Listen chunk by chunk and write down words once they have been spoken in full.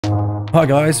Hi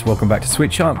guys, welcome back to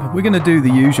SwitchUp. We're going to do the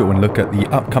usual and look at the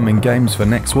upcoming games for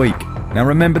next week. Now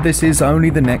remember, this is only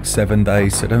the next 7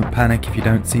 days, so don't panic if you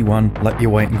don't see one like you're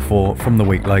waiting for from the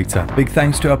week later. Big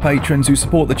thanks to our patrons who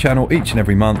support the channel each and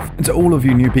every month, and to all of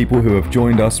you new people who have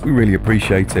joined us, we really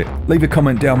appreciate it. Leave a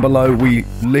comment down below. We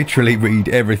literally read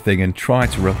everything and try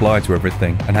to reply to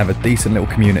everything and have a decent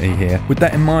little community here. With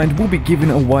that in mind, we'll be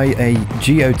giving away a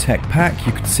GIOTEK pack.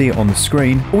 You can see it on the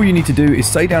screen. All you need to do is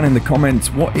say down in the comments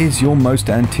what is your most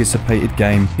anticipated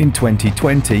game in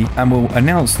 2020, and we'll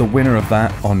announce the winner of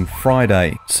that on Friday.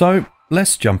 So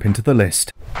let's jump into the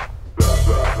list.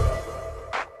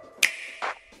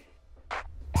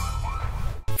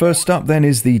 First up then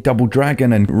is the Double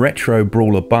Dragon and Retro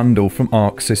Brawler bundle from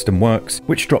Arc System Works,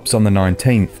 which drops on the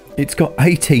 19th. It's got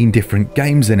 18 different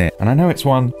games in it, and I know it's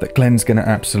one that Glen's going to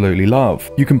absolutely love.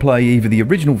 You can play either the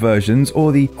original versions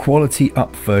or the quality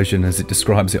up version, as it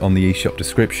describes it on the Eshop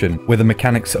description, where the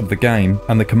mechanics of the game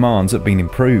and the commands have been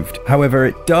improved. However,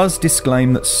 it does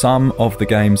disclaim that some of the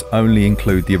games only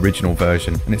include the original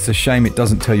version, and it's a shame it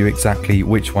doesn't tell you exactly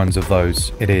which ones of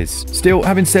those it is. Still,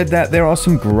 having said that, there are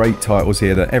some great titles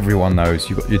here that everyone knows.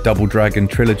 You've got your Double Dragon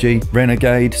trilogy,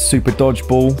 Renegade, Super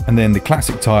Dodgeball, and then the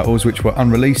classic titles which were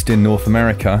unreleased in North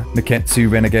America: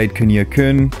 Neketsu Renegade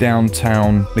Kunio-kun,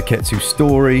 Downtown Neketsu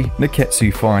Story,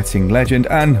 Neketsu Fighting Legend,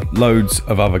 and loads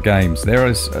of other games. There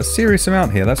is a serious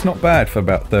amount here. That's not bad for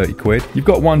about 30 quid. You've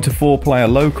got 1 to 4 player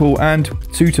local and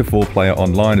 2 to 4 player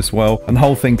online as well, and the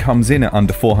whole thing comes in at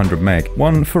under 400 meg.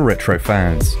 One for retro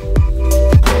fans.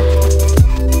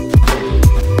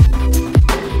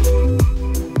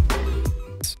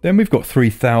 Then we've got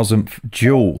 3000th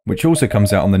Duel, which also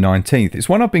comes out on the 19th. It's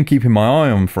one I've been keeping my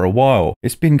eye on for a while.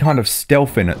 It's been kind of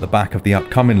stealthing at the back of the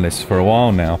upcoming list for a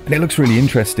while now, and it looks really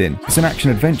interesting. It's an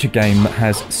action-adventure game that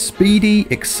has speedy,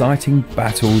 exciting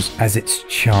battles as its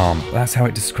charm. That's how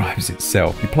it describes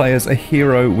itself. You play as a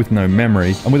hero with no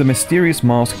memory and with a mysterious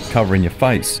mask covering your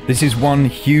face. This is one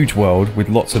huge world with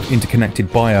lots of interconnected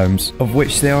biomes, of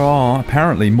which there are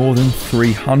apparently more than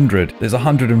 300. There's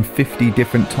 150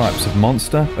 different types of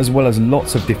monster, as well as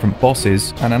lots of different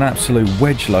bosses and an absolute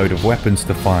wedge load of weapons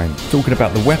to find. Talking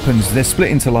about the weapons, they're split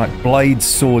into like blades,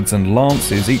 swords and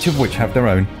lances, each of which have their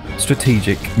own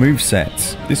strategic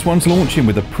movesets. This one's launching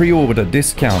with a pre-order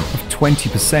discount of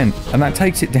 20%, and that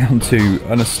takes it down to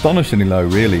an astonishingly low,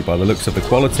 really, by the looks of the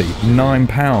quality,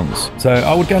 £9. So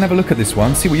I would go and have a look at this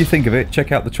one, see what you think of it,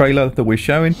 check out the trailer that we're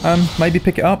showing, and maybe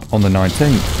pick it up on the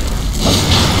 19th.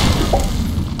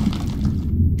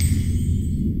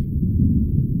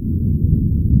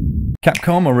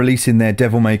 Capcom are releasing their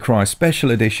Devil May Cry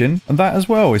Special Edition, and that as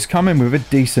well is coming with a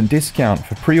decent discount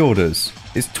for pre-orders.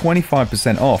 It's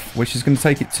 25% off, which is going to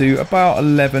take it to about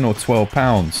 £11 or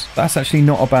 £12. That's actually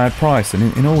not a bad price,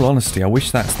 and in all honesty, I wish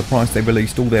that's the price they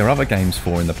released all their other games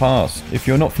for in the past. If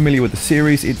you're not familiar with the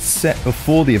series, it's set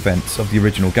before the events of the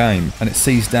original game, and it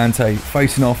sees Dante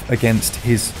facing off against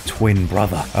his twin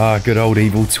brother. Ah, good old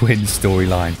evil twin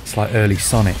storyline. It's like early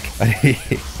Sonic.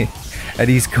 And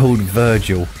he's called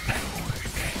Virgil.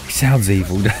 He sounds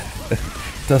evil,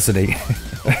 doesn't he?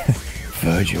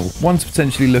 Virgil. One to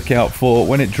potentially look out for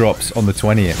when it drops on the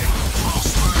 20th.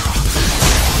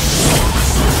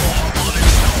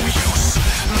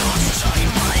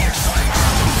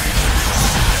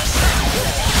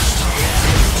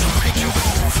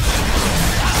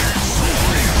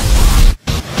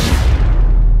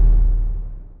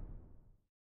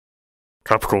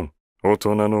 Capcom 大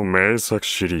人の名作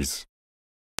シリーズ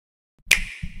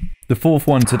The fourth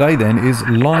one today then is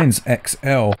Lines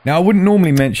XL. Now I wouldn't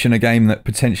normally mention a game that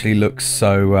potentially looks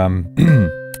so,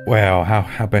 well,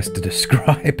 how best to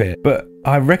describe it, but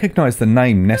I recognise the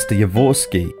name Nestor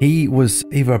Yavorsky. He was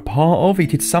either a part of, he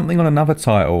did something on another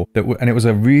title, and it was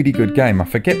a really good game. I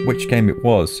forget which game it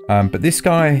was, but this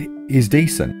guy is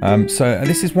decent. So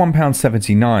this is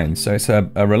 £1.79, so it's a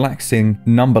relaxing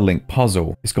number link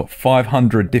puzzle. It's got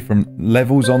 500 different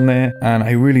levels on there and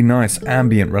a really nice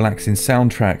ambient relaxing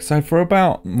soundtrack. So for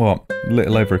about, what, a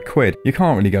little over £1, you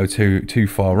can't really go too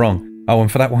far wrong. Oh,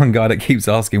 and for that one guy that keeps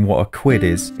asking what a quid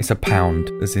is, it's a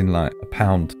pound, as in like a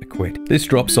pound a quid. This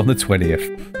drops on the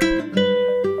 20th.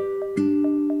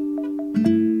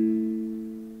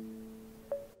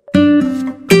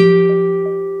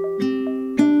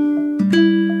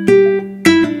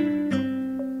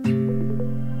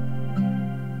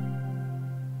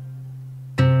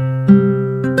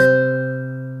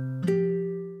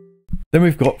 Then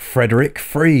we've got Frederick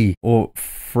Free, or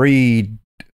Freed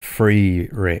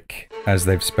Frederick, as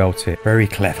they've spelt it. Very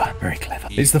clever, very clever.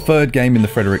 It's the third game in the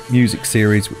Frederick music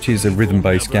series, which is a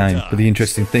rhythm-based game. But the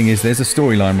interesting thing is there's a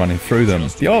storyline running through them.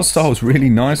 The art style is really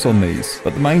nice on these,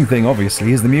 but the main thing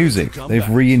obviously is the music. They've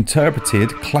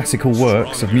reinterpreted classical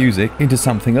works of music into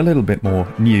something a little bit more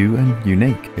new and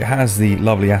unique. It has the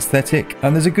lovely aesthetic,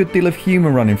 and there's a good deal of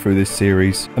humour running through this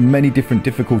series, and many different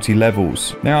difficulty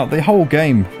levels. Now, the whole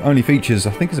game only features,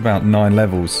 I think it's about 9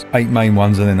 levels, 8 main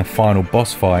ones and then a final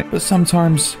boss fight, but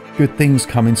sometimes good things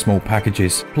come in small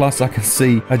packages. Plus, I can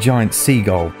see a giant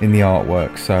seagull in the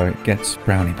artwork, so it gets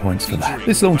brownie points for that.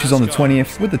 This launches on the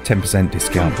 20th with a 10%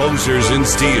 discount. Composers in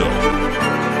steel.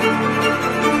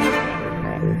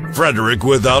 Frederick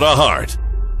without a heart.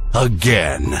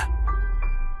 Again.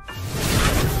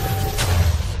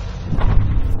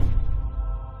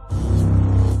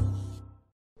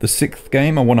 The 6th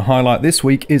game I want to highlight this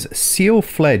week is Ciel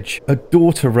Fledge, a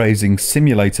daughter-raising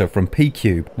simulator from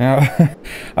P-Cube. Now,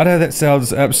 I know that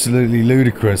sounds absolutely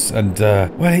ludicrous, and,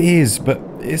 well, it is, but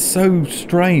it's so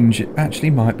strange it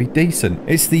actually might be decent.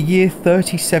 It's the year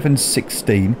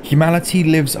 3716. Humanity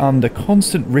lives under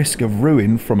constant risk of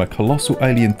ruin from a colossal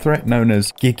alien threat known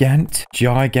as Gigant.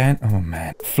 Oh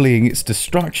man. Fleeing its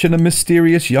destruction, a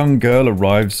mysterious young girl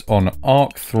arrives on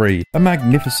Arc 3, a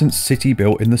magnificent city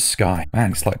built in the sky.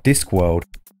 Man, it's like Discworld.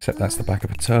 Except that's the back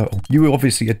of a turtle. You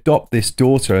obviously adopt this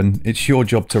daughter and it's your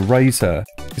job to raise her.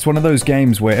 It's one of those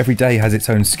games where every day has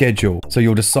its own schedule, so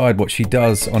you'll decide what she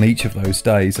does on each of those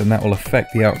days and that will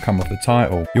affect the outcome of the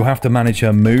title. You'll have to manage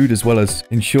her mood as well as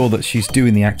ensure that she's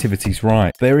doing the activities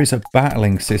right. There is a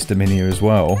battling system in here as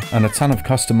well, and a ton of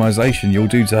customization you'll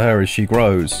do to her as she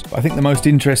grows. I think the most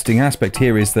interesting aspect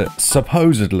here is that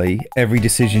supposedly every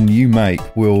decision you make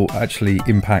will actually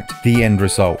impact the end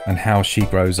result and how she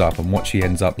grows up and what she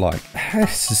ends up like.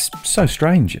 This is so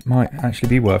strange. It might actually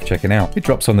be worth checking out. It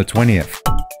drops on the 20th.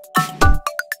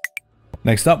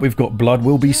 Next up, we've got Blood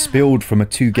Will Be Spilled from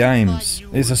 2 games.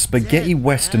 It's a spaghetti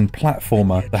western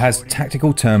platformer that has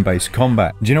tactical turn-based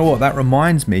combat. Do you know what? That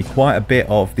reminds me quite a bit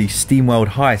of the SteamWorld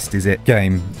Heist, is it,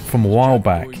 game from a while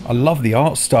back. I love the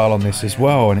art style on this as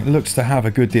well, and it looks to have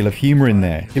a good deal of humour in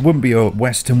there. It wouldn't be a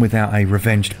western without a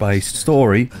revenge-based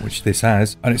story, which this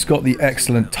has, and it's got the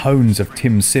excellent tones of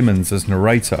Tim Simmons as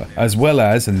narrator, as well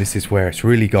as, and this is where it's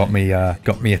really got me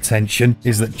attention,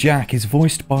 is that Jack is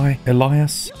voiced by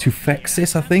Elias Tufexis,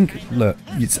 I think. Look,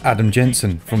 it's Adam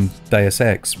Jensen from Deus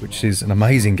Ex, which is an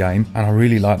amazing game, and I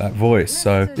really like that voice,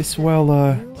 so this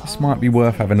might be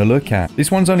worth having a look at.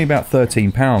 This one's only about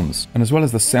 £13, and as well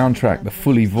as the soundtrack, the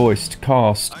fully voiced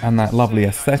cast, and that lovely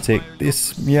aesthetic,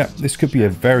 this could be a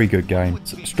very good game.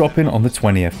 So it's dropping on the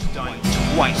 20th.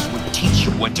 Twice would teach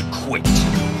you when to quit.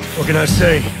 What can I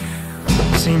say?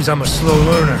 Seems I'm a slow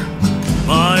learner.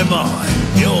 My,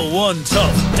 you're one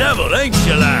tough devil, ain't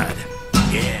you, lad?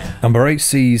 Yeah. Number 8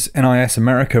 sees NIS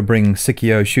America bring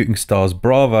Sikio Shooting Stars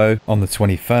Bravo on the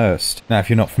 21st. Now, if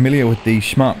you're not familiar with these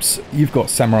shmups, you've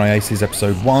got Samurai Aces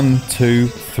Episode 1, 2,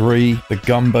 3, the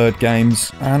Gunbird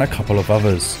games, and a couple of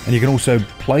others. And you can also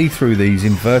play through these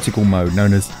in vertical mode,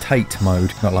 known as Tate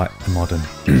mode, not like the modern.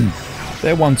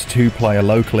 They're 1 to 2 player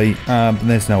locally, and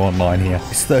there's no online here.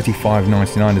 It's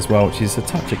 $35.99 as well, which is a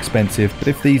touch expensive, but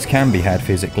if these can be had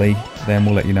physically, then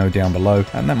we'll let you know down below,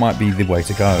 and that might be the way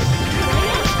to go.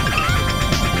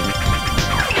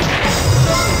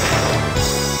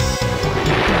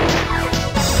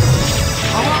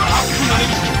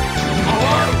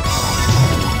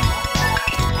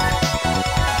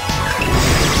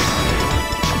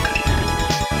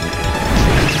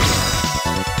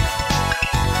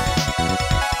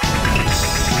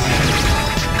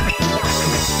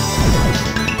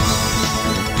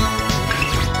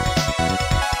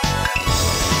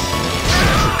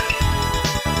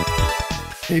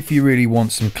 If you really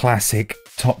want some classic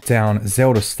top-down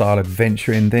Zelda-style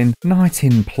adventuring, then Night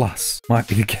In Plus might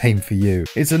be the game for you.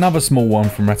 It's another small one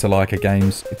from Ratalaika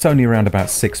Games. It's only around about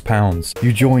 £6.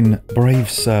 You join brave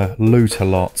Sir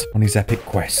Loot-a-Lot on his epic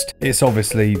quest. It's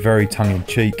obviously very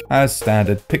tongue-in-cheek, as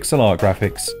standard pixel art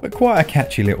graphics, but quite a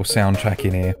catchy little soundtrack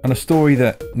in here, and a story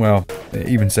that, well, it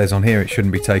even says on here it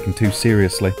shouldn't be taken too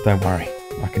seriously. Don't worry.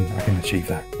 I can achieve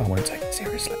that. I won't take it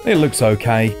seriously. It looks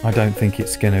okay. I don't think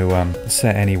it's going to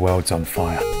set any worlds on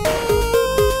fire.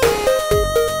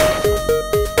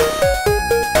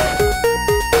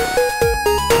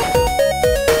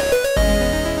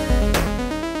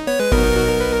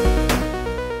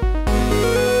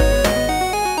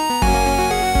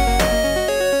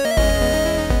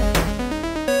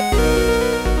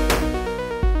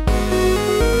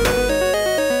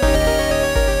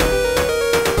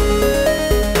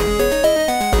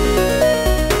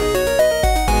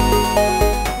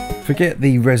 Forget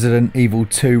the Resident Evil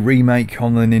 2 remake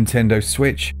on the Nintendo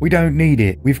Switch. We don't need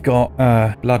it. We've got,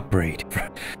 Bloodbreed.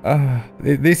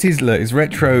 This is, look, it's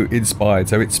retro inspired,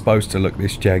 so it's supposed to look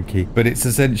this janky, but it's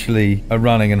essentially a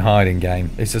running and hiding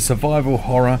game. It's a survival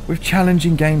horror with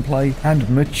challenging gameplay and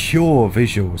mature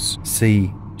visuals.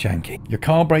 See janky. Your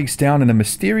car breaks down in a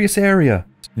mysterious area.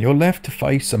 You're left to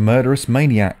face a murderous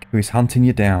maniac who is hunting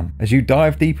you down. As you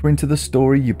dive deeper into the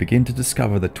story, you begin to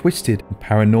discover the twisted and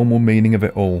paranormal meaning of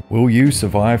it all. Will you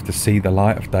survive to see the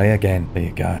light of day again? There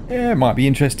you go. Yeah, it might be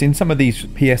interesting. Some of these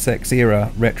PSX era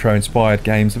retro-inspired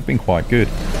games have been quite good.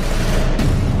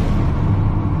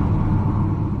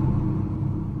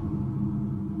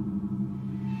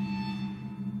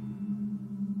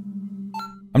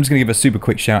 I'm just going to give a super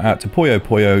quick shout out to Puyo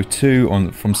Puyo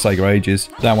 2 from Sega Ages.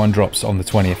 That one drops on the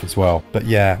 20th as well. But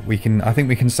yeah, I think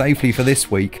we can safely for this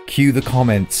week cue the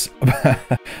comments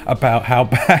about how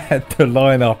bad the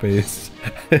lineup is.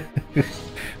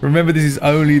 Remember, this is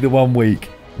only the 1 week.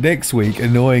 Next week,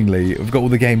 annoyingly, we've got all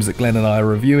the games that Glen and I are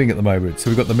reviewing at the moment. So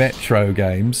we've got the Metro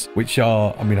games, which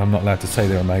are, I mean, I'm not allowed to say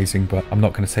they're amazing, but I'm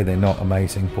not going to say they're not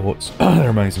amazing ports. They're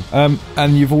amazing.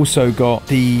 And you've also got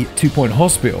the 2 Point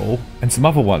Hospital and some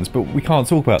other ones, but we can't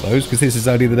talk about those because this is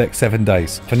only the next 7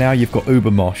 days. For now, you've got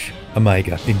Uber Mosh,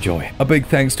 Omega. Enjoy. A big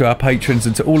thanks to our patrons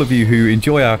and to all of you who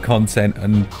enjoy our content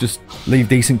and just leave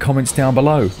decent comments down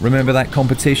below. Remember that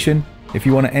competition? If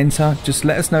you want to enter, just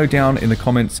let us know down in the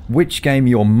comments which game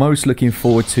you're most looking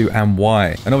forward to and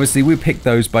why. And obviously we pick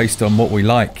those based on what we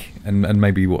like and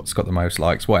maybe what's got the most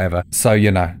likes, whatever. So,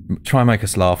 you know, try and make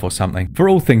us laugh or something. For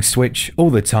all things Switch, all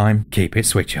the time, keep it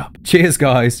Switch up. Cheers,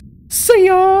 guys. See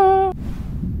ya!